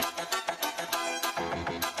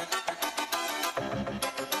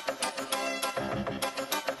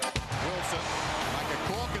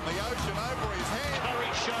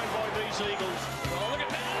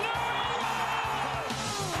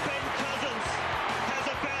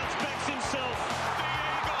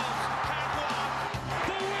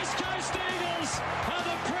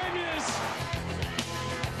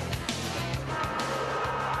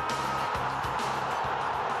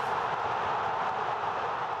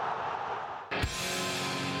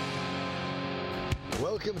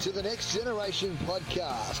Welcome to the Next Generation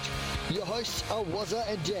podcast. Your hosts are Wazza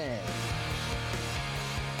and Dan.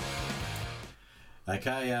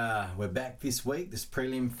 Okay, we're back this week, this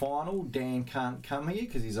prelim final. Dan can't come here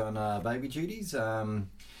because he's on baby duties, and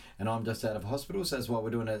I'm just out of hospital, so that's why we're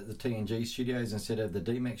doing it at the TNG studios instead of the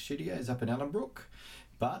DMAX studios up in Ellenbrook.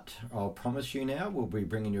 But I'll promise you now, we'll be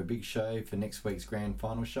bringing you a big show for next week's grand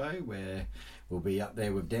final show, where we'll be up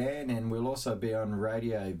there with Dan, and we'll also be on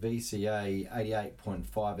radio VCA 88.5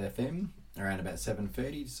 FM around about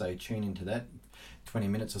 7:30, so tune into that 20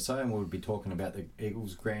 minutes or so, and we'll be talking about the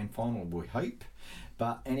Eagles grand final, we hope.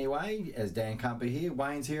 But anyway, as Dan can't be here,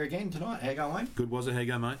 Wayne's here again tonight. How you going, Wayne? Good, was it? How you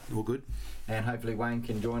going, mate? All good. And hopefully Wayne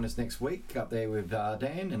can join us next week up there with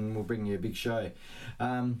Dan, and we'll bring you a big show.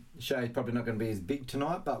 The show's probably not going to be as big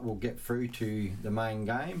tonight, but we'll get through to the main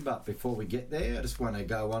game. But before we get there, I just want to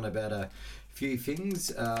go on about a few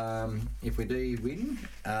things. If we do win,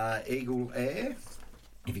 Eagle Air,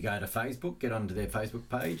 if you go to Facebook, get onto their Facebook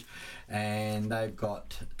page, and they've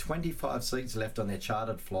got 25 seats left on their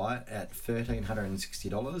chartered flight at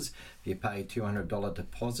 $1,360. If you pay $200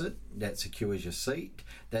 deposit, that secures your seat.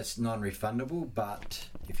 That's non-refundable, but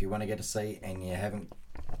if you want to get a seat and you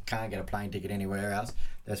can't get a plane ticket anywhere else,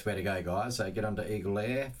 that's where to go, guys. So get onto Eagle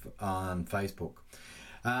Air on Facebook.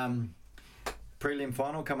 Prelim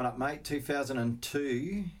final coming up, mate.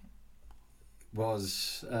 2002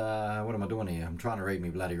 was what am I doing here? I'm trying to read my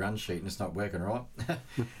bloody run sheet and it's not working right.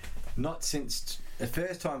 Not since the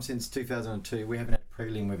first time since 2002 we haven't had a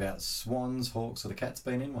prelim without Swans, Hawks, or the Cats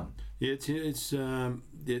been in one. Yeah, it's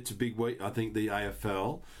a big week. I think the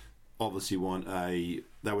AFL obviously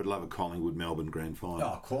they would love a Collingwood Melbourne grand final.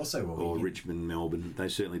 Oh, of course they will. Or Richmond Melbourne. They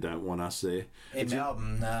certainly don't want us there. In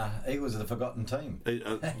Melbourne, Eagles are the forgotten team.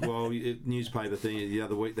 Newspaper thing the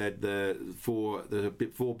other week, they had four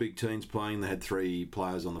big teams playing. They had three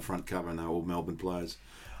players on the front cover, and they were all Melbourne players.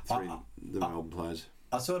 Melbourne players.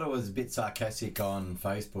 I sort of was a bit sarcastic on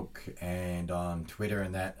Facebook and on Twitter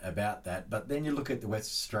and that about that, but then you look at the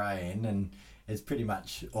West Australian and it's pretty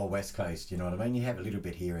much all West Coast, you know what I mean? You have a little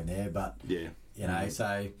bit here and there, but yeah, you know,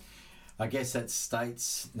 so I guess that's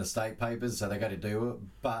the state papers, so they got to do it,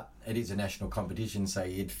 but it is a national competition, so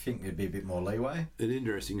you'd think there'd be a bit more leeway. An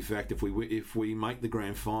interesting fact: if we make the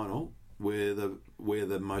grand final, we're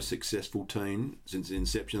the most successful team since the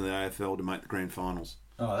inception of the AFL to make the grand finals.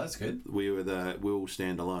 Oh, that's good. We'll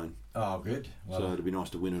stand alone. Oh, good. Well, so it'd be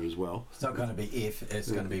nice to win it as well. It's not going to be if,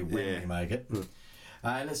 it's going to be when we make it.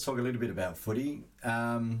 Let's talk a little bit about footy. The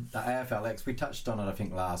AFLX, we touched on it I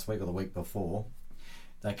think last week or the week before.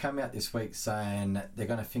 They come out this week saying that they're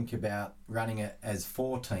going to think about running it as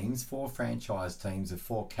 4 teams, 4 franchise teams with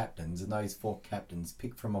 4 captains, and those 4 captains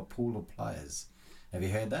pick from a pool of players. Have you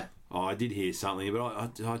heard that? Oh, I did hear something,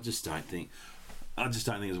 but I just don't think it's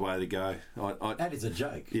the way to go. That is a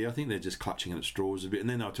joke. Yeah, I think they're just clutching at straws a bit. And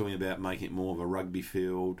then they were talking about making it more of a rugby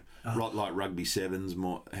field, like rugby sevens,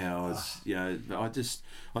 more I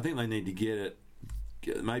think they need to get it,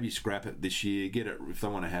 maybe scrap it this year, get it, if they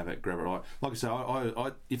want to have it, grab it. Like I say,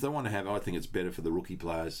 if they want to have it, I think it's better for the rookie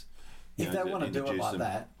players. If they want to do it like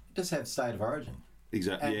that, just have State of Origin.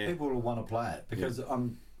 Exactly, and people will want to play it, because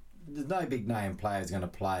there's no big name players going to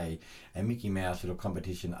play a Mickey Mouse little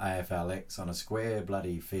competition AFLX on a square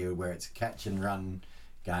bloody field where it's a catch and run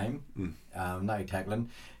game, no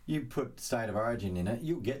tackling. You put State of Origin in it,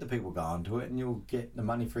 you'll get the people going to it, and you'll get the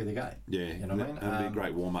money through the game. Yeah, you know what I mean? It'll be a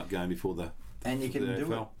great warm-up game before the and you can do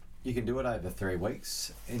AFL. it. You can do it over 3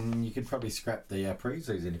 weeks, and you could probably scrap the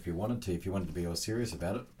pre-season if you wanted to be all serious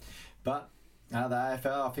about it. But the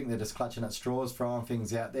AFL, I think they're just clutching at straws, throwing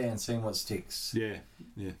things out there and seeing what sticks. Yeah.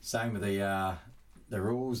 Same with the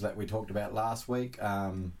rules that we talked about last week.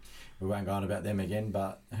 We won't go on about them again,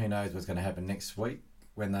 but who knows what's going to happen next week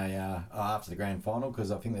when they after the grand final,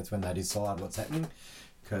 because I think that's when they decide what's happening.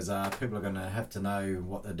 Because people are going to have to know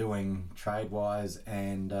what they're doing trade-wise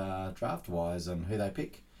and draft-wise and who they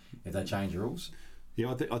pick if they change the rules.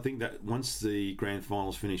 Yeah, I think that once the grand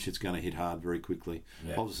finals finish, it's going to hit hard very quickly.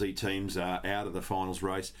 Yeah. Obviously, teams out of the finals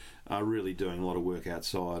race are really doing a lot of work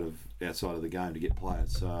outside of the game to get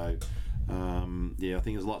players. So, I think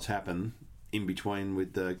there's lots happen in between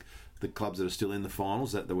with the clubs that are still in the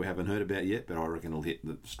finals that we haven't heard about yet, but I reckon it'll hit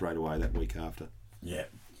straight away that week after. Yeah.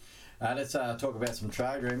 Let's talk about some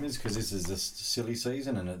trade rumours, because this is just silly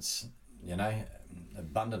season and it's,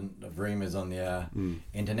 abundant of rumours on the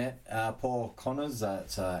internet. Paul Connors,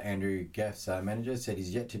 that's Andrew Gaff's manager, said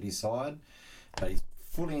he's yet to decide, but he's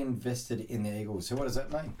fully invested in the Eagles. So what does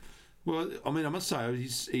that mean? Well, I mean, I must say,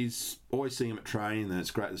 he's always seeing him at training, and it's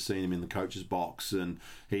great to see him in the coach's box, and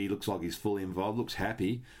he looks like he's fully involved, looks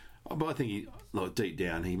happy. But I think deep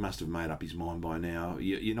down, he must have made up his mind by now.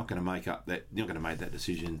 You're not going to make up that. You're not going to make that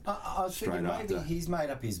decision. I was thinking maybe he's made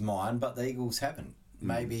up his mind, but the Eagles haven't.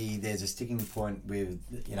 Maybe there's a sticking point with,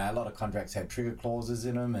 a lot of contracts have trigger clauses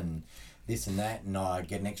in them and this and that, and I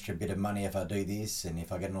get an extra bit of money if I do this, and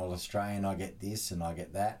if I get an All-Australian, I get this and I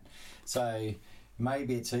get that. So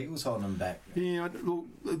maybe it's Eagles holding them back. Yeah, look,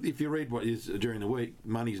 if you read what is during the week,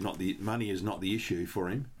 money is not the issue for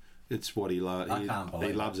him. It's what he loves. I can't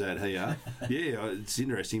believe he loves that here. Yeah, it's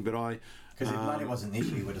interesting, but because if money wasn't the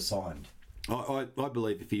issue, he would have signed. I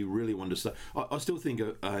believe if he really wanted to stay, I still think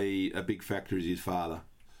a big factor is his father.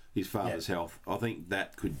 His father's health. I think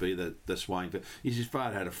that could be the swaying.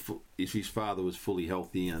 If his father was fully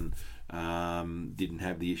healthy and didn't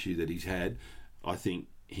have the issue that he's had, I think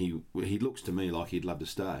he looks to me like he'd love to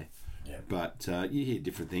stay. Yeah. But you hear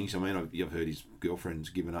different things. I mean, I've heard his girlfriend's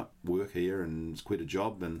given up work here and has quit a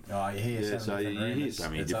job, and you hear so many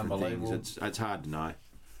different things. It's hard to know.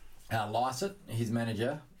 Lycett, his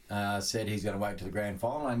manager, said he's going to wait to the grand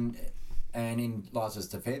final, and in Lycett's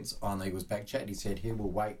defence on the Eagles back chat, he said he will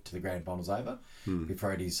wait till the grand final's over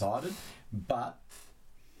before he decided. But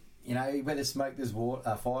where there's smoke, there's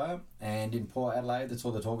fire, and in Port Adelaide, that's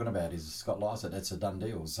all they're talking about is Scott Lycett. That's a done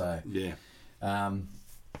deal. So yeah.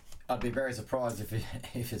 I'd be very surprised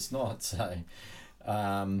if it's not. So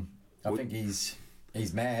I think he's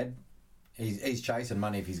mad. He's chasing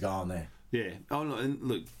money if he's going there. Yeah. Oh, and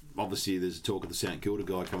look, obviously there's talk of the St Kilda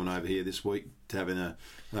guy coming over here this week to having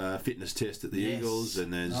a fitness test at the Eagles,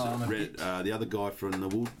 and there's the other guy from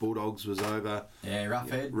the Bulldogs was over. Yeah,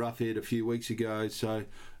 Roughhead a few weeks ago. So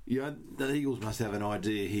the Eagles must have an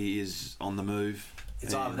idea he is on the move.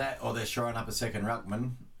 It's either that or they're shoring up a second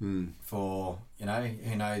ruckman. For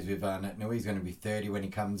who knows with Nat-Nui, he's going to be 30 when he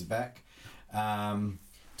comes back.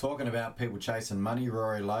 Talking about people chasing money,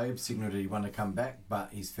 Rory Loeb signalled he wanted to come back,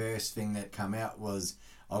 but his first thing that come out was,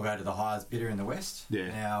 I'll go to the highest bidder in the West. Yeah,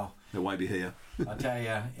 now it won't be here. I tell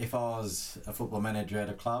you, if I was a football manager at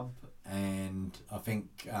a club, and I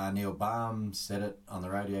think Neil Baum said it on the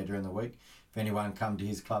radio during the week, if anyone come to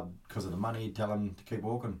his club because of the money, he'd tell them to keep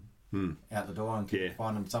walking out the door and keep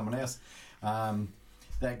finding someone else.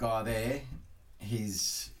 That guy there,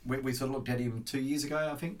 we sort of looked at him 2 years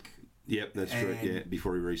ago, I think. Yep, that's true. Yeah,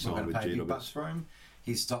 before he re-signed with Big bucks for him.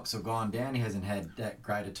 His stocks have gone down. He hasn't had that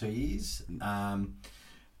great of 2 years.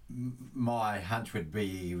 My hunch would be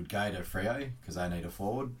he would go to Freo because they need a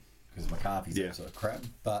forward because McCarthy's absolute crap.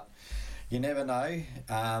 But you never know.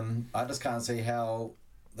 I just can't see how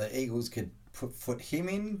the Eagles could put him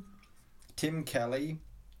in, Tim Kelly,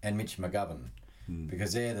 and Mitch McGovern.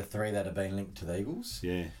 Because they're the three that have been linked to the Eagles.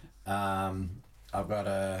 Yeah. I've got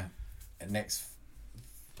a next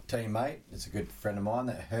teammate, it's a good friend of mine,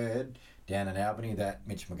 that heard down in Albany that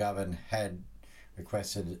Mitch McGovern had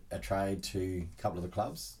requested a trade to a couple of the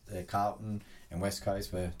clubs. Carlton and West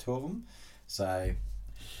Coast were two of them. So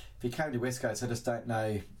if he came to West Coast, I just don't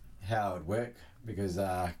know how it would work because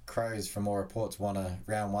Crows, from all reports, want a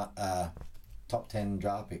round one, top 10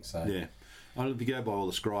 draft pick. So yeah. If you go by all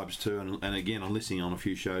the scribes too, and again, I'm listening on a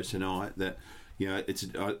few shows tonight that they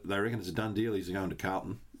reckon it's a done deal. He's going to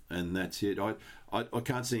Carlton, and that's it. I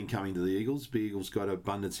can't see him coming to the Eagles. The Eagles got an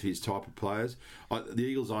abundance of his type of players. The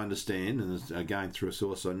Eagles, I understand, and going through a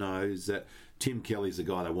source I know, is that Tim Kelly's the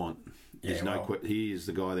guy they want. He is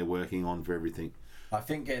the guy they're working on for everything. I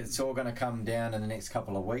think it's all going to come down in the next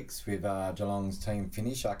couple of weeks with Geelong's team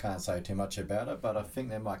finish. I can't say too much about it, but I think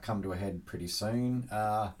they might come to a head pretty soon.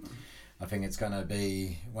 I think it's going to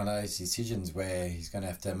be one of those decisions where he's going to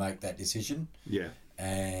have to make that decision. Yeah.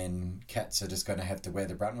 And Cats are just going to have to wear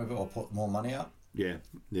the brunt with it or put more money up. Yeah,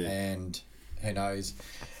 yeah. And who knows?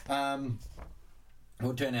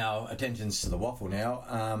 We'll turn our attentions to the waffle now.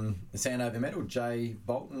 The Sandover medal, Jai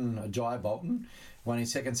Bolton, won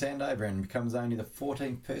his second Sandover and becomes only the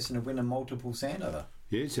 14th person to win a multiple Sandover.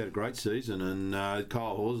 Yeah, he's had a great season, and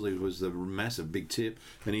Kyle Horsley was the massive big tip.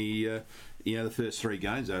 And he, the first three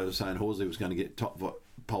games, they were saying Horsley was going to get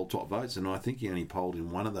poll top votes, and I think he only polled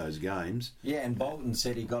in one of those games. Yeah, and Bolton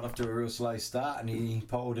said he got off to a real slow start, and he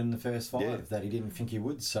polled in the first five that he didn't think he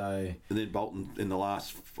would. So, and then Bolton in the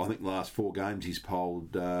last 4 games, he's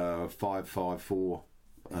polled 5-5-4,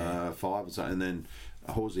 5 or so, and then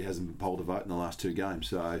Horsley hasn't polled a vote in the last 2 games.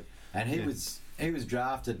 So, and he was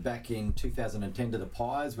drafted back in 2010 to the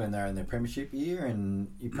Pies when they were in their premiership year, and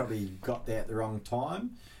he probably got there at the wrong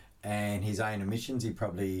time, and his own omissions, he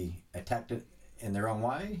probably attacked it in the wrong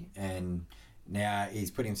way, and now he's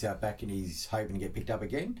put himself back and he's hoping to get picked up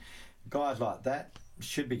again. guys like that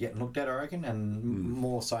should be getting looked at, I reckon, and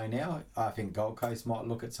more so now. I think Gold Coast might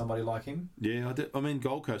look at somebody like him. Yeah, I mean,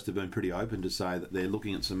 Gold Coast have been pretty open to say that they're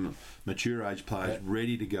looking at some mature age players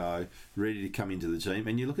ready to go, ready to come into the team.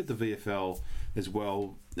 And you look at the VFL as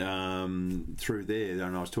well through there,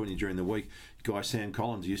 and I was talking to you during the week, guy Sam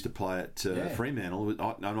Collins used to play at Fremantle,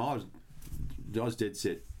 and I was dead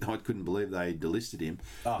set. I couldn't believe they delisted him.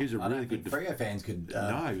 He was a really good Freo fans could.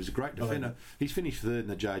 No, he was a great defender. He's finished third in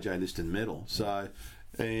the JJ Liston medal. So,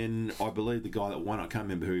 and I believe the guy that won, I can't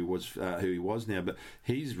remember who he was now, but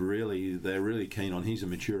they're really keen on. He's a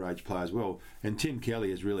mature age player as well. And Tim Kelly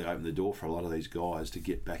has really opened the door for a lot of these guys to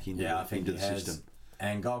get back into the system.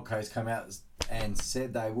 And Gold Coast come out and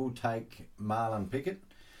said they will take Marlon Pickett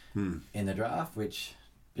in the draft, which.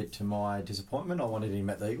 Bit to my disappointment. I wanted him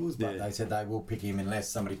at the Eagles, but they said they will pick him unless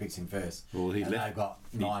somebody picks him first. Well, they've got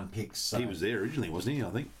 9 picks. So. He was there originally, wasn't he? I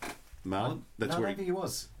think Marlon. I don't think he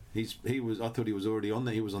was. He was. I thought he was already on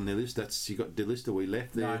there. He was on their list. He got delisted. We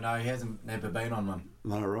left there. No, he hasn't. Never been on one.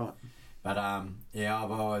 No, right. But I've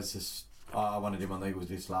always I wanted him on the Eagles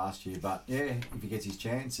list last year. But yeah, if he gets his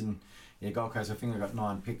chance, and Gold Coast, I think they've got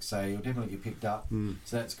 9 picks, so he'll definitely get picked up.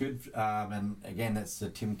 So that's good. And again, that's the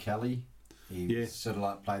Tim Kelly. He sort of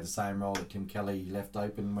like played the same role that Tim Kelly left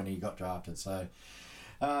open when he got drafted. So,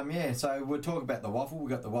 so we'll talk about the Waffle. We've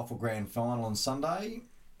got the Waffle Grand Final on Sunday.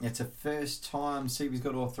 It's the first time CB's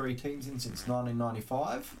got all 3 teams in since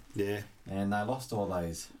 1995. Yeah. And they lost all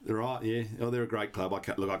those. Right, yeah. Oh, they're a great club. I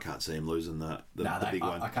can't see them losing the big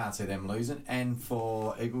one. I can't see them losing. And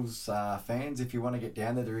for Eagles fans, if you want to get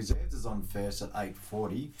down there, the reserves is on first at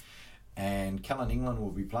 8:40. And Callan England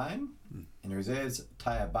will be playing in the reserves.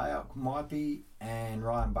 Taya Bayok might be, and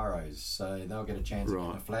Ryan Burrows. So they'll get a chance to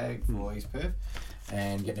get a flag for East Perth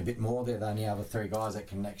and getting a bit more. They're the only other 3 guys that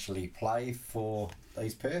can actually play for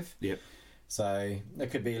East Perth. Yep. So there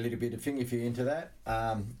could be a little bit of thing if you're into that.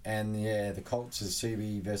 The Colts is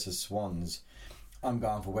CB versus Swans. I'm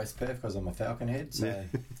going for West Perth because I'm a Falcon head. So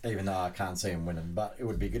even though I can't see them winning, but it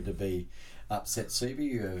would be good to be upset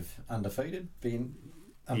CB, who have undefeated, being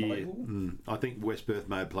unbelievable. I think West Perth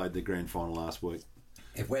may have played the grand final last week.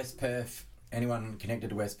 If West Perth, anyone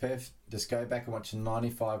connected to West Perth, just go back and watch the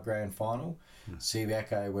 95 grand final.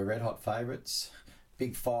 Subiaco were red hot favourites.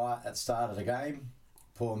 Big fire at the start of the game.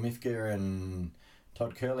 Paul Mifka and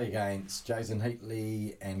Todd Curley against Jason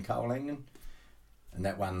Heatley and Carl Langan. And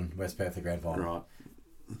that won West Perth the grand final. Right.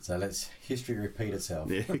 So let's history repeat itself.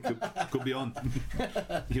 Yeah, could be on.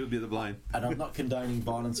 He'll be the blame. And I'm not condoning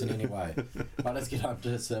violence in any way. But let's get up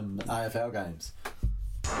to some AFL games.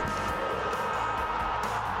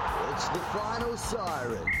 It's the final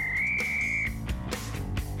siren.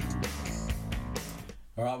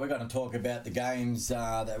 All right, we're going to talk about the games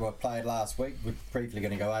that were played last week. We're briefly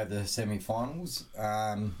going to go over the semi-finals.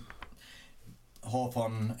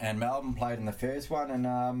 Hawthorn and Melbourne played in the first one, and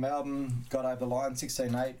Melbourne got over the line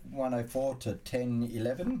 16-8, 104 to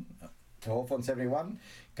 10-11 to Hawthorn 71.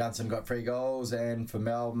 Gunson got 3 goals, and for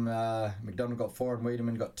Melbourne, McDonald got 4 and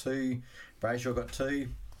Wiedemann got 2. Brayshaw got 2.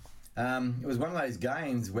 It was one of those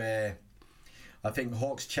games where I think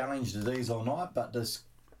Hawks challenged the D's all night, but just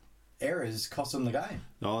errors cost them the game.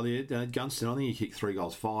 Oh, yeah, Gunston, I think he kicked 3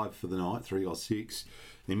 goals 5 for the night, 3 goals 6.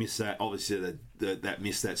 He missed that. Obviously, that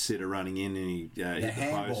missed that sitter running in, and he hit the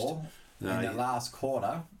handball post. In the last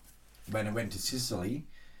quarter, when it went to Sicily,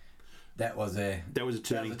 that was a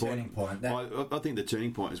turning point. I think the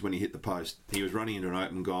turning point is when he hit the post. He was running into an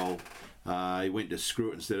open goal. He went to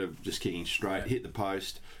screw it instead of just kicking straight. Hit the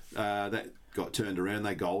post. That got turned around.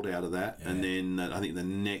 They goaled out of that, and then I think the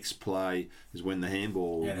next play is when the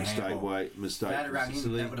handball mistake. That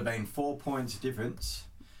would have been 4 points difference.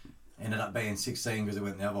 Ended up being 16 because it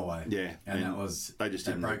went the other way. Yeah, and that was they just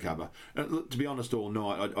didn't recover. Look, to be honest, all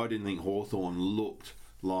night I didn't think Hawthorn looked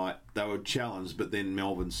like they were challenged, but then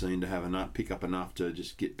Melbourne seemed to have pick up enough to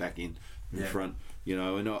just get back in front. You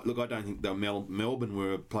know, and I don't think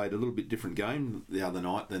Melbourne played a little bit different game the other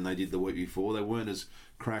night than they did the week before. They weren't as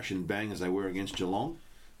crash and bang as they were against Geelong.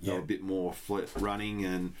 They were a bit more flat running,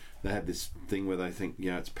 and they have this thing where they think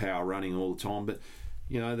it's power running all the time. But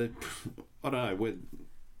I don't know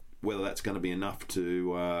whether that's going to be enough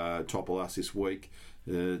to topple us this week.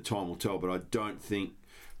 Time will tell. But I don't think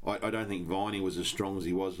Viney was as strong as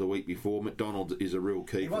he was the week before. McDonald is a real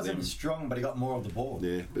key. He wasn't strong, but he got more of the ball.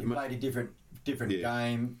 Yeah, he played a different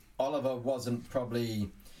game. Oliver wasn't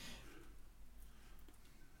probably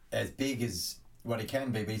as big as what he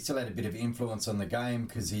can be, but he still had a bit of influence on the game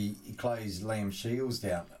because he closed Liam Shields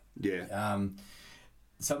down. Yeah.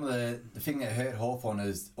 Some of the thing that hurt Hawthorn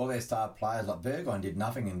is all their star players, like Burgoyne, did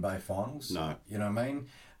nothing in both finals. No. You know what I mean?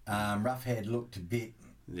 Roughhead looked a bit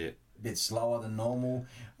bit slower than normal.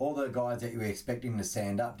 All the guys that you were expecting to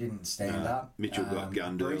stand up didn't stand up. Mitchell got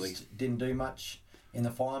gunned early. Didn't do much in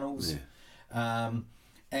the finals. Yeah.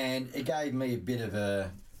 And it gave me a bit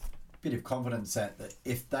of confidence that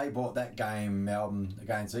if they bought that game, Melbourne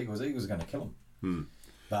against Eagles are going to kill them.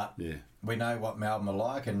 But we know what Melbourne are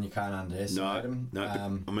like, and you can't underestimate them. No,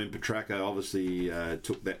 I mean, Petracca obviously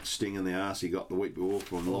took that sting in the arse he got the week before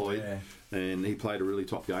from Lloyd, and he played a really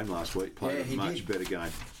top game last week. Played a much better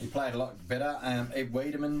game. He played a lot better. Ed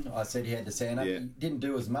Wiedemann, I said he had to stand up. Yeah. He didn't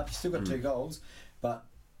do as much. He still got 2 goals, but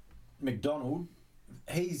McDonald,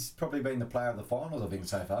 he's probably been the player of the finals, I think,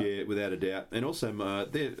 so far. Yeah, without a doubt. And also,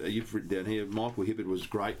 you've written down here, Michael Hibbert was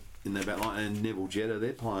great in their back line, and Neville Jetta,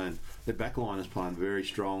 their back line is playing very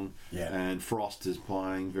strong, and Frost is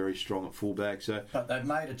playing very strong at fullback. So, but they've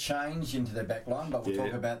made a change into their back line, but we'll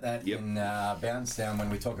talk about that in Bounce Down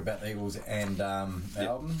when we talk about the Eagles and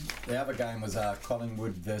Melbourne. The other game was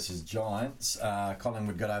Collingwood versus Giants.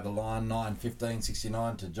 Collingwood got over the line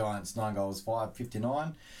 9-15-69 to Giants 9 goals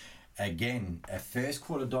 5-59. Again, a first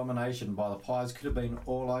quarter domination by the Pies could have been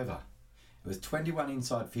all over. It was 21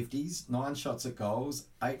 inside 50s, 9 shots at goals,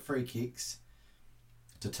 8 free kicks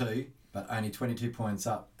to 2, but only 22 points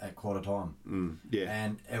up at quarter time.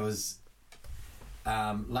 And it was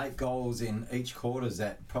late goals in each quarters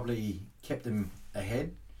that probably kept them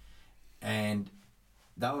ahead, and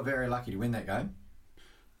they were very lucky to win that game.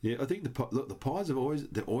 Yeah, I think the Pies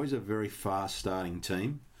they're always a very fast starting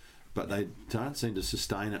team, but they don't seem to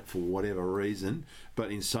sustain it for whatever reason. But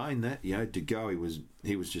in saying that, De Goey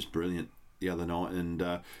was just brilliant the other night, and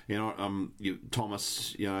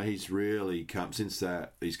Thomas, he's really come since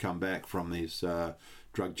that he's come back from this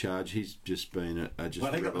drug charge. He's just been a he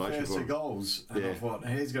got the first 2 goals, and I thought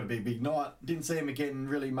he's going to be a big night. Didn't see him again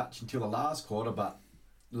really much until the last quarter, but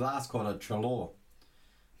last quarter Treloar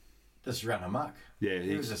just ran amok. Yeah,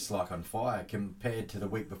 he was just like on fire compared to the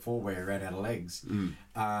week before where he ran out of legs.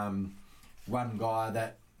 One guy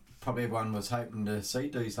that probably everyone was hoping to see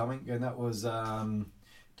do something, and that was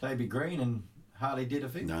Toby Green, and hardly did a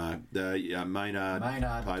thing. No,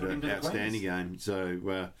 Maynard played an outstanding game.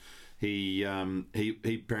 So he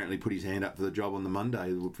apparently put his hand up for the job on the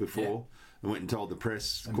Monday before. And went and told the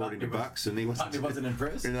press, according to Bucks, and he wasn't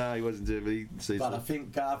impressed. No, he wasn't. But I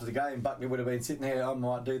think after the game, Buckley would have been sitting there. I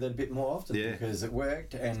might do that a bit more often because it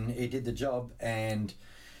worked and he did the job. And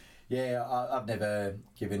I've never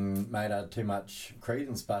given Maynard too much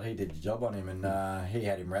credence, but he did the job on him, and he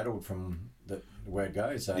had him rattled from the word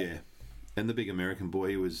go. So and the big American boy,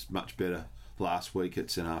 he was much better last week at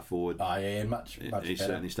centre forward. Oh yeah, much he's better.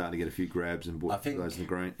 Certainly starting to get a few grabs and those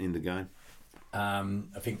in the game.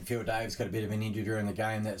 I think Phil Davis got a bit of an injury during the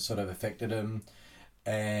game that sort of affected him,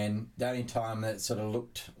 and the only time that sort of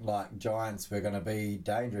looked like Giants were going to be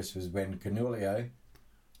dangerous was when Caniglio,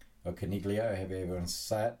 however everyone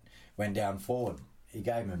say it, went down forward. He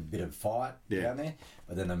gave him a bit of fight down there,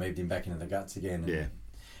 but then they moved him back into the guts again.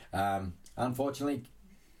 And, unfortunately,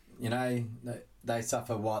 they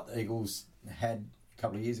suffer what the Eagles had a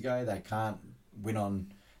couple of years ago. They can't win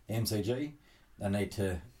on the MCG. They need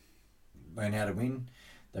to learn how to win.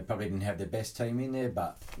 They probably didn't have their best team in there,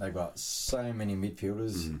 but they've got so many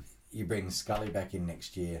midfielders. You bring Scully back in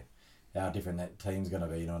next year, how different that team's going to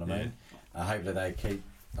be, you know what I mean? Hopefully they keep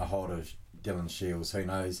a hold of Dylan Shields, who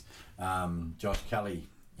knows, Josh Kelly,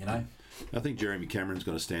 I think Jeremy Cameron's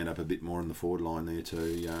got to stand up a bit more in the forward line there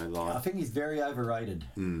too. I think he's very overrated.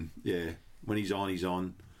 When he's on, he's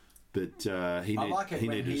on, but he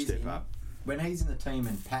needed to step up. When he's in the team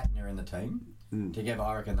and Patton are in the team, together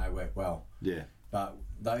I reckon they work well. Yeah. But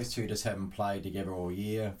those two just haven't played together all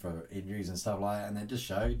year for injuries and stuff like that, and they just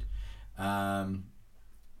showed. Ryan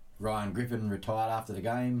Griffin retired after the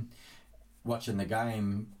game. Watching the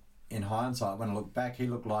game in hindsight, when I look back, he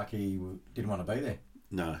looked like he didn't want to be there.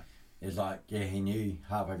 No. It's like, he knew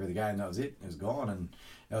halfway through the game that was it. It was gone, and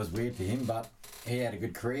it was weird for him, but he had a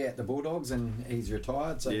good career at the Bulldogs, and he's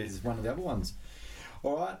retired, so he's one of the other ones.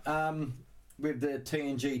 All right, with the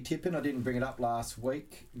TNG tipping, I didn't bring it up last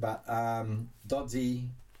week, but Dodsey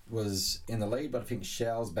was in the lead, but I think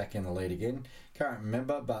Shell's back in the lead again. Can't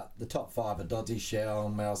remember, but the top 5 are Dodsey, Shell,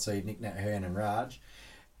 Malseed, Nick Nat Hearn and Raj.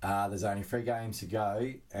 There's only 3 games to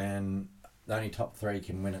go, and the only top 3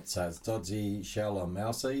 can win it. So it's Dodsey, Shell or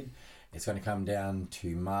Malseed. It's going to come down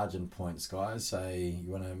to margin points, guys. So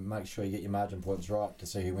you want to make sure you get your margin points right to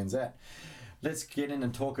see who wins that. Let's get in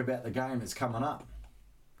and talk about the game that's coming up.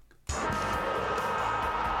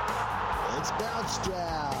 It's Bounce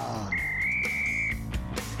Down.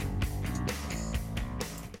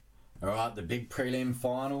 All right, the big prelim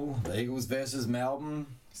final, the Eagles versus Melbourne.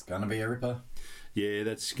 It's going to be a ripper. Yeah,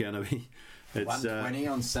 that's going to be It's 120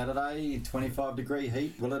 on Saturday, 25-degree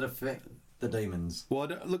heat. Will it affect the Demons? Well,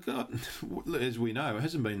 look, as we know, it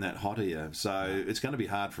hasn't been that hot here, so it's going to be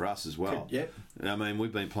hard for us as well. Yep. I mean,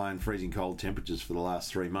 we've been playing freezing cold temperatures for the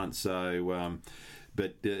last 3 months, so...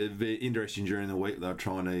 But it'd be interesting during the week. They're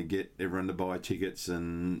trying to get everyone to buy tickets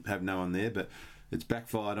and have no one there, but it's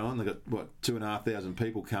backfired on. They've got 2,500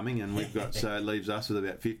 people coming, and we've got so it leaves us with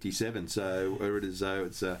about 57. So it is,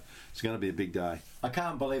 it's going to be a big day. I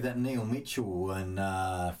can't believe that Neil Mitchell and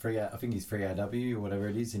I think he's Free AW or whatever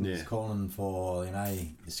it is, and he's calling for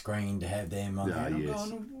the screen to have them on there. And I'm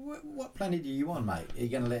going, what planet are you on, mate? Are you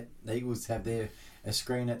going to let the Eagles have a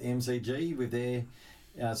screen at the MCG with their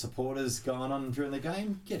supporters going on during the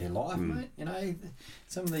game? Get a life, mate.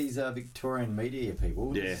 Some of these Victorian media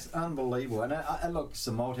people, it's unbelievable. And look, it's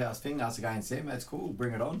a Malthouse thing, us against them, that's cool,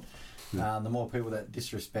 bring it on. The more people that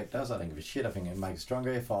disrespect us, I don't give a shit. I think it makes us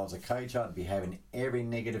stronger. If I was a coach, I'd be having every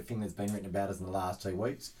negative thing that's been written about us in the last 2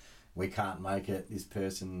 weeks. We can't make it, this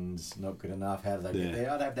person's not good enough, how do they get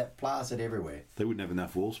there? I'd have that plastered everywhere. They wouldn't have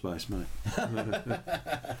enough wall space, mate.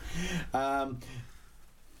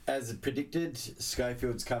 As predicted,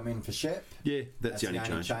 Schofield's come in for Shep. Yeah, that's the only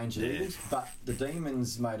change. The Eagles. But the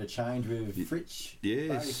Demons made a change with Fritsch.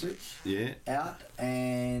 Yes. Fritsch out.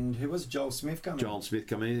 And who was Joel Smith coming in? Joel Smith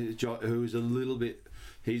coming in, who's a little bit...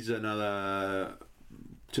 He's another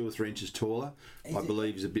 2 or 3 inches taller. I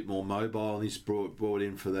believe he's a bit more mobile, and he's brought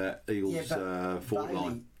in for that Eagles forward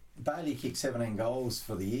line. Bailey kicked 17 goals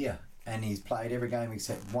for the year, and he's played every game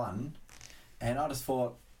except one. And I just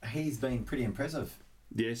thought he's been pretty impressive.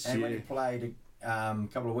 Yes, and when he played a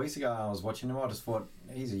couple of weeks ago, I was watching him. I just thought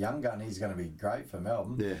he's a young gun. He's going to be great for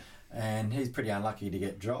Melbourne. Yeah, and he's pretty unlucky to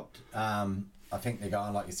get dropped. I think they're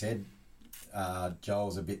going, like you said.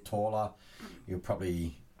 Joel's a bit taller. He'll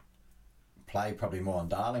probably play more on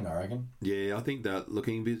Darling, I reckon. Yeah, I think that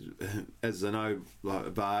looking, as I know,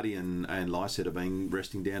 like Vardy and Lycett have been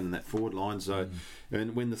resting down in that forward line. So,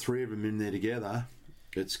 and when the three of them in there together,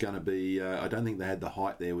 it's going to be. I don't think they had the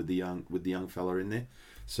height there with the young fella in there.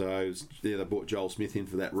 So they brought Joel Smith in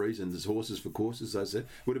for that reason. There's horses for courses. They said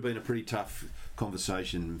would have been a pretty tough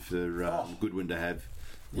conversation for Goodwin to have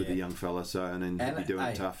with the young fella. So and then he'd be doing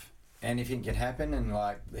it tough. Anything can happen, and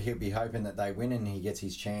he'll be hoping that they win and he gets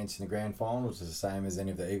his chance in the grand final, which is the same as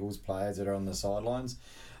any of the Eagles players that are on the sidelines.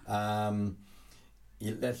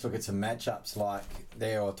 Let's look at some matchups. Like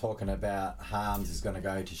they were talking about, Harms is going to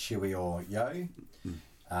go to Shuey or Yo.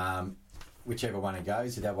 Whichever one it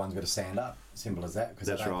goes, the other one's got to stand up. Simple as that.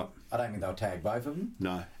 That's right. I don't think they'll tag both of them.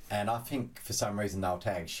 No. And I think for some reason they'll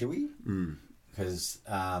tag Shuey because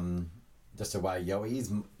just the way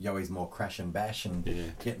Yoey's more crash and bash and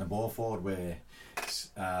getting the ball forward, where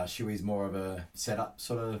Shuey's more of a set-up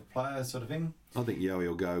sort of player sort of thing. I think Yoey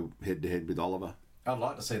will go head-to-head with Oliver. I'd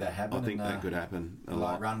like to see that happen. I think that could happen a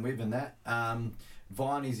lot. Run with and that.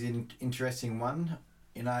 Vine is an interesting one.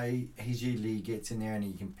 He usually gets in there and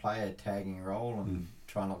he can play a tagging role and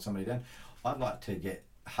try and lock somebody down. I'd like to get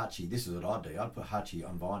Hutchie. This is what I'd do. I'd put Hutchie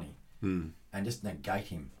on Viney and just negate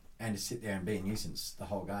him and just sit there and be a nuisance the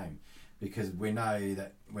whole game. Because we know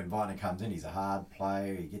that when Viney comes in, he's a hard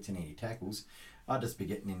player, he gets in any tackles. I'd just be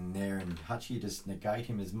getting in there and Hutchie, just negate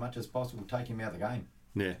him as much as possible, take him out of the game.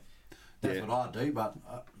 Yeah. That's what I'd do, but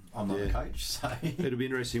I'm not the coach, so... It'll be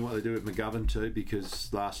interesting what they do with McGovern too,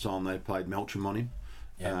 because last time they played Melcham on him.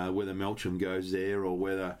 Whether Melcham goes there or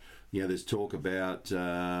whether, there's talk about...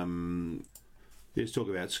 Scully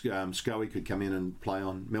could come in and play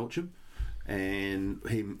on Melcham, and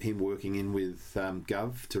him working in with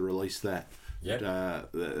Gov to release that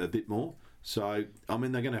a bit more. So, I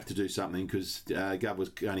mean, they're going to have to do something because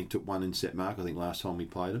Gov only took one in set mark, I think, last time we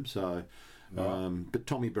played him. So, but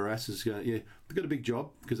Tommy Barras is going to, they've got a big job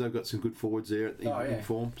because they've got some good forwards there in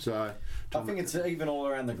form. So, I think it's even all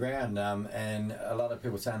around the ground, and a lot of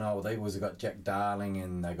people saying, the Eagles have got Jack Darling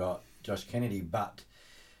and they got Josh Kennedy, but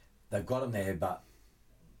they've got them there. But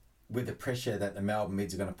with the pressure that the Melbourne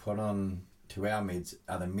mids are going to put on to our mids,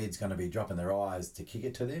 are the mids going to be dropping their eyes to kick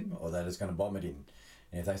it to them, or they're just going to bomb it in?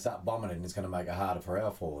 And if they start bombing it in, it's going to make it harder for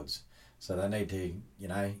our forwards. So they need to,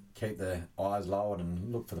 keep their eyes lowered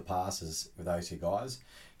and look for the passes with those two guys.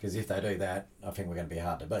 Because if they do that, I think we're going to be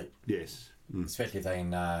hard to beat. Yes. Especially if they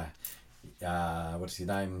what's his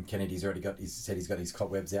name? Kennedy's already said he's got his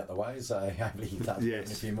cobwebs out the way, so hopefully he does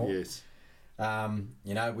a few more. Yes.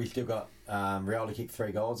 We still got Rioli kicked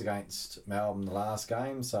 3 goals against Melbourne the last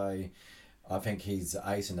game, so I think he's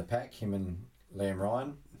ace in the pack, him and Liam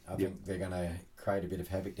Ryan. I think they're going to create a bit of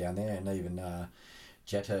havoc down there, and even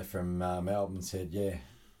Jetta from Melbourne said,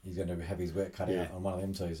 he's going to have his work cut out on one of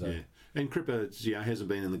them too. So. Yeah. And Cripper, hasn't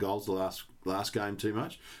been in the goals the last game too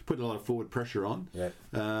much, putting a lot of forward pressure on. Yeah.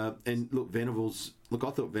 And look, Venables. Look, I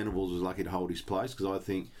thought Venables was lucky to hold his place because I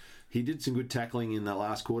think he did some good tackling in the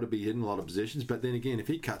last quarter, but he had a lot of positions. But then again, if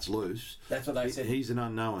he cuts loose, that's what they said. He's an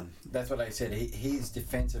unknown. That's what they said. His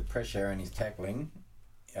defensive pressure and his tackling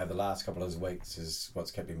over the last couple of weeks is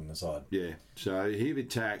what's kept him in the side. Yeah. So he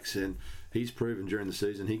attacks, and he's proven during the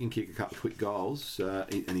season he can kick a couple of quick goals,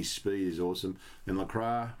 and his speed is awesome. And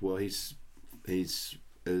Lacroix, well, he's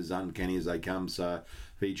as uncanny as they come. So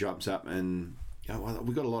if he jumps up, and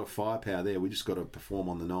we've got a lot of firepower there. We just got to perform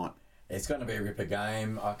on the night. It's going to be a ripper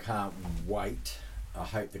game. I can't wait. I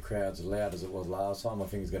hope the crowd's as loud as it was last time. I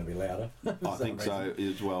think it's going to be louder. I think so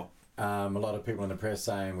as well. A lot of people in the press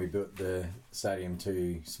saying we built the stadium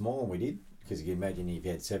too small, and we did, because you can imagine if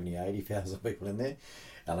you had 70, 80,000 people in there,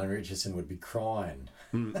 Alan Richardson would be crying.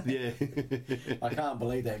 Yeah. I can't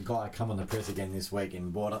believe that guy come on the press again this week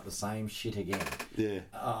and brought up the same shit again. Yeah.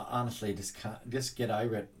 Honestly, just get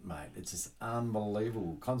over it, mate. It's just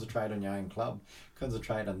unbelievable. Concentrate on your own club.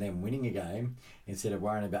 Concentrate on them winning a game instead of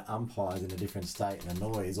worrying about umpires in a different state and the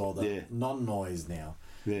noise or the non-noise now.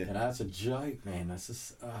 Yeah. It's a joke, man. It's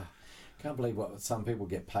just... can't believe what some people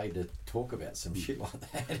get paid to talk about some shit like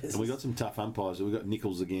that. And we got some tough umpires. We got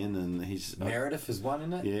Nichols again, and he's Meredith is one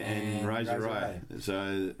in it. Yeah, and Razor Ray.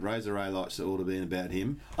 So Razor Ray likes it all to be about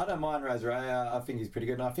him. I don't mind Razor Ray. I think he's pretty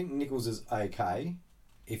good, and I think Nichols is okay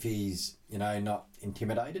if he's not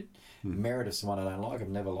intimidated. Meredith's the one I don't like. I've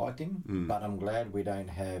never liked him, but I'm glad we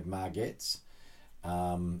don't have Margetts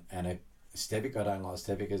and a Stevic. I don't like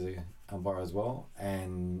Stevic as a umpire as well,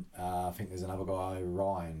 and I think there's another guy,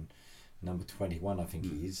 Ryan. Number 21, I think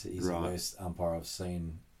he is. He's the worst umpire I've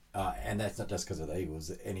seen. And that's not just because of the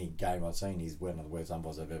Eagles. Any game I've seen, he's one of the worst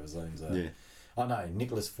umpires I've ever seen. So. Yeah. I know,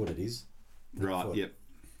 Nicholas Foot it is. Foot. Yep.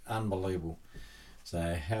 Unbelievable. So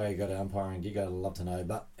how he got an umpiring gig, I'd love to know.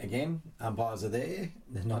 But again, umpires are there.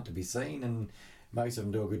 They're not to be seen, and most of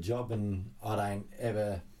them do a good job, and I don't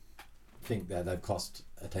ever think that they've cost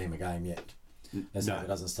a team a game yet. Let's hope it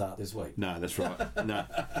doesn't start this week. No, that's right. No,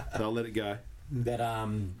 they'll let it go.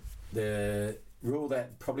 The rule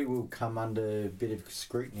that probably will come under a bit of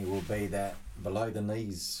scrutiny will be that below the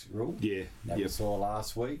knees rule. Yeah. That we saw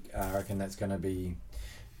last week. I reckon that's going to be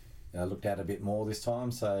looked at a bit more this time.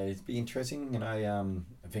 So it'd be interesting. I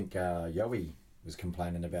think Yowie was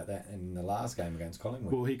complaining about that in the last game against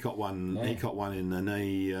Collingwood. Well, he caught one. Yeah. He caught one in the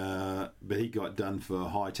knee, but he got done for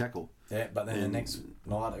high tackle. Yeah, but then the next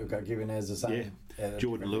night it got given as the same. Yeah.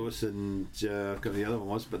 Jordan Lewis and the other one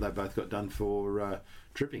was, but they both got done for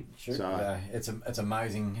tripping. Sure. So it's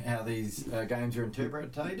amazing how these games are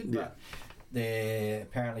interpreted, but they're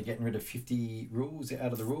apparently getting rid of 50 rules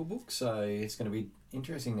out of the rule book, so it's going to be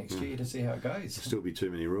interesting next year to see how it goes. There'll still be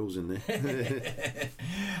too many rules in there.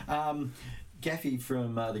 Gaffy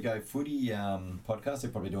from the Go Footy podcast,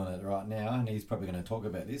 they're probably doing it right now, and he's probably going to talk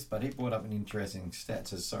about this, but he brought up an interesting stat.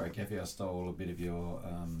 So, sorry, Gaffy, I stole a bit of your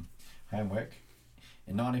homework.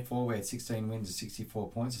 In 94, we had 16 wins and 64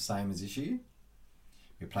 points, the same as this year.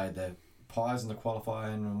 We played the Pies in the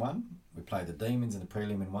qualifier and won. We played the Demons in the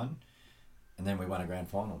prelim and won. And then we won a grand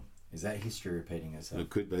final. Is that history repeating itself? It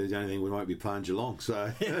could be. The only thing we won't be playing Geelong,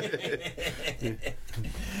 so...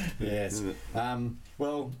 Yes.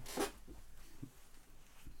 Well...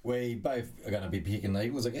 We both are going to be picking the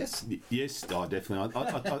Eagles, I guess. Yes, definitely.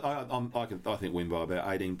 I think win by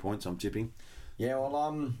about 18 points. I'm tipping. Yeah, well,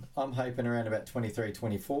 I'm hoping around about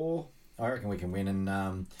 23-24. I reckon we can win.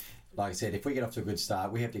 And like I said, if we get off to a good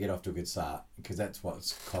start, we have to get off to a good start because that's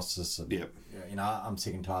what costs us. Yep. I'm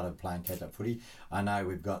sick and tired of playing catch-up footy. I know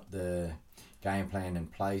we've got the game plan in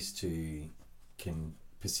place to can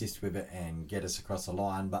persist with it and get us across the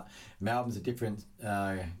line, but Melbourne's a different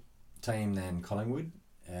team than Collingwood,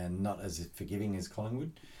 and not as forgiving as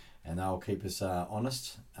Collingwood, and they'll keep us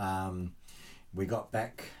honest. We got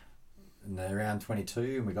back in the round 22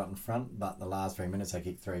 and we got in front, but the last 3 minutes they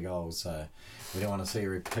kicked 3 goals, so we don't want to see a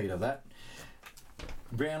repeat of that.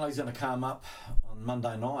 Brownlee's going to come up on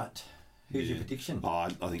Monday night. Who's your prediction? I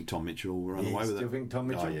think Tom Mitchell will run away with it. Still think Tom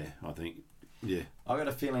Mitchell? Oh, yeah, I think, yeah. I've got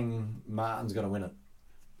a feeling Martin's going to win it.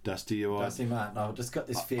 Dusty Martin. I've just got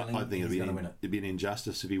this feeling I think he's going to win it. It'd be an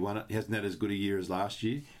injustice if he won it. He hasn't had as good a year as last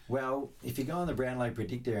year. Well, if you go on the Brownlee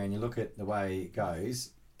predictor and you look at the way it goes,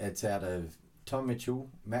 it's out of Tom Mitchell,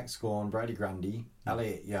 Max Gawn, Brody Grundy,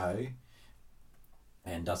 Elliot Yeo,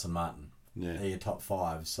 and Dustin Martin. Yeah. They're your top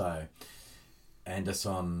 5. So, and just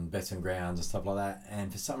on bets and grounds and stuff like that.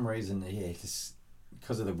 And for some reason, just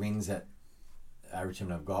because of the wins that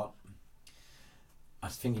Richmond have got, I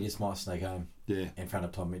think he just might sneak home. Yeah. In front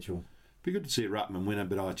of Tom Mitchell. Be good to see a Ruckman winner,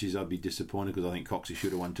 but I'd be disappointed because I think Coxie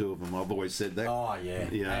should have won 2 of them. I've always said that. Oh, yeah.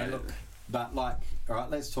 And look, but, all right,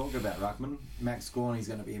 let's talk about Ruckman. Max Gawn is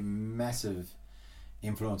going to be a massive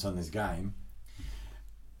influence on this game.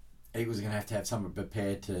 Eagles are going to have someone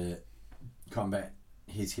prepared to combat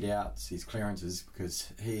his hit-outs, his clearances,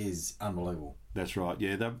 because he is unbelievable. That's right.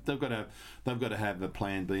 Yeah, they've got to have a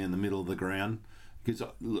plan B in the middle of the ground because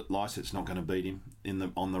Lycett's not going to beat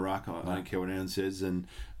him on the ruck. I don't care what anyone says. And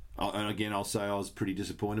again, I'll say I was pretty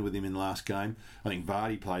disappointed with him in the last game. I think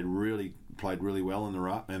Vardy played really well in the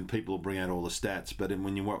ruck, and people will bring out all the stats. But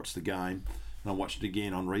when you watch the game, and I watched it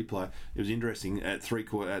again on replay, it was interesting. At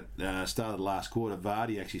start of the last quarter,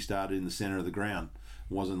 Vardy actually started in the centre of the ground.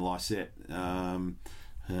 It wasn't Lysette.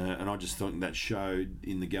 And I just thought that showed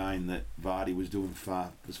in the game that Vardy was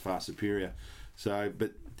far superior. So,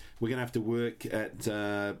 but we're going to have to work at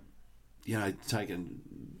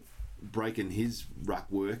breaking his ruck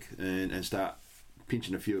work and start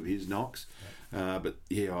pinching a few of his knocks. But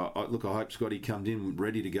yeah, I hope Scotty comes in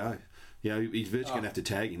ready to go. He's virtually going to have to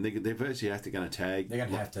tag him. They're virtually going to tag. They're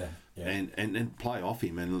going to have to, and play off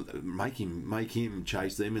him and make him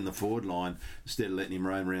chase them in the forward line instead of letting him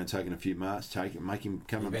roam around taking a few marks. Make him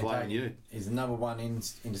come and play on you. He's the number one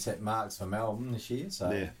intercept marks for Melbourne this year.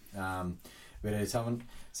 So but someone.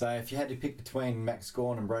 So if you had to pick between Max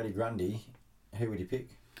Gawn and Brodie Grundy, who would you pick?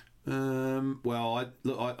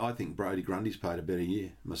 I think Brodie Grundy's played a better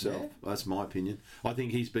year myself. Yeah. That's my opinion. I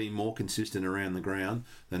think he's been more consistent around the ground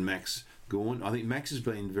than Max Gawn. I think Max has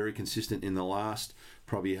been very consistent in the last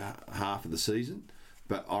probably half of the season,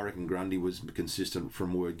 but I reckon Grundy was consistent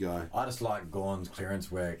from word go. I just like Gawn's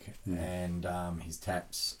clearance work and his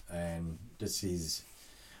taps and just his.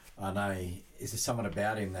 I know is there someone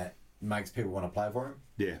about him that makes people want to play for him.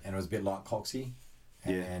 Yeah, and it was a bit like Coxie.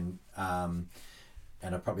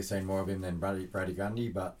 And I've probably seen more of him than Brodie Grundy,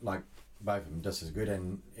 but like both of them just as good,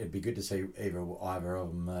 and it'd be good to see either of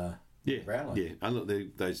them. Brownlow. Yeah, and look, they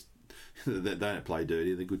don't play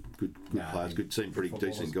dirty. They're good players. Seem pretty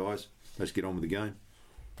decent guys. Let's get on with the game.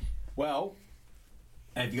 Well,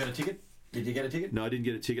 have you got a ticket? Did you get a ticket? No, I didn't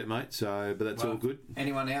get a ticket, mate. But that's all good.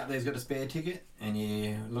 Anyone out there's got a spare ticket, and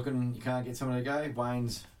you can't get someone to go.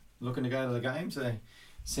 Wayne's looking to go to the game, so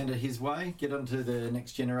send it his way. Get onto the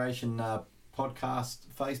Next Generation podcast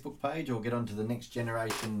Facebook page, or get onto the Next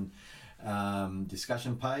Generation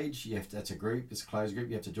discussion page. That's a group. It's a closed group.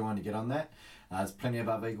 You have to join to get on that. There's plenty of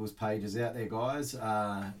other Eagles pages out there, guys.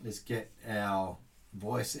 Let's get our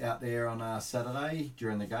voice out there on Saturday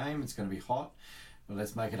during the game. It's going to be hot, but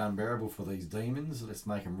let's make it unbearable for these demons. Let's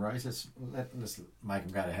make them race. Let's make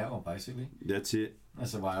them go to hell, basically. That's it.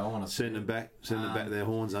 That's the way I want to send them back. Send them back their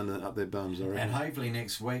horns up their bums. I reckon. And hopefully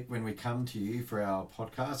next week when we come to you for our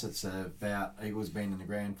podcast, it's about Eagles being in the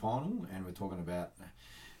grand final, and we're talking about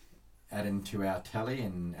adding to our tally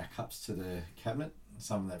and our cups to the cabinet.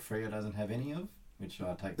 Something that Freo doesn't have any of, which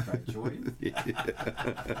I take great joy in.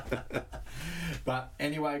 But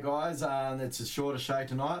anyway, guys, it's a shorter show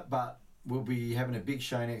tonight, but we'll be having a big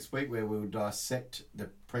show next week where we'll dissect the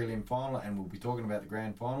prelim final, and we'll be talking about the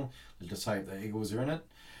grand final. Let's just hope the Eagles are in it.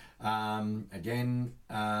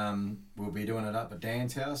 We'll be doing it up at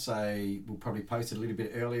Dan's house, so we'll probably post it a little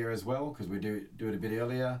bit earlier as well, because we do it a bit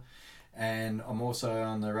earlier. And I'm also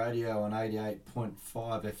on the radio on 88.5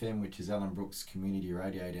 FM, which is Alan Brooks Community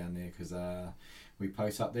Radio down there, because we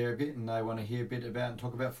post up there a bit, and they want to hear a bit about and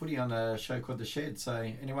talk about footy on a show called The Shed.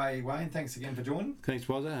 So anyway, Wayne, thanks again for joining. Thanks,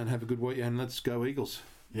 Wazza, and have a good week, and let's go Eagles.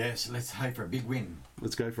 Yes, let's hope for a big win.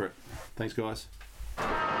 Let's go for it. Thanks, guys.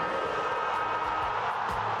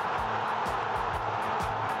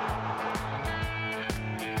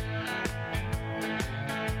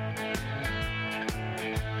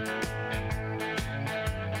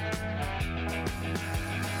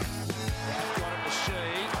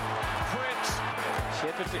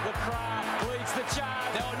 LeCraft leads the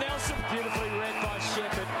charge. Now Nelson beautifully read by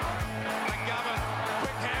Shepherd. McGovern,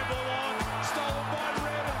 quick handball on, stolen by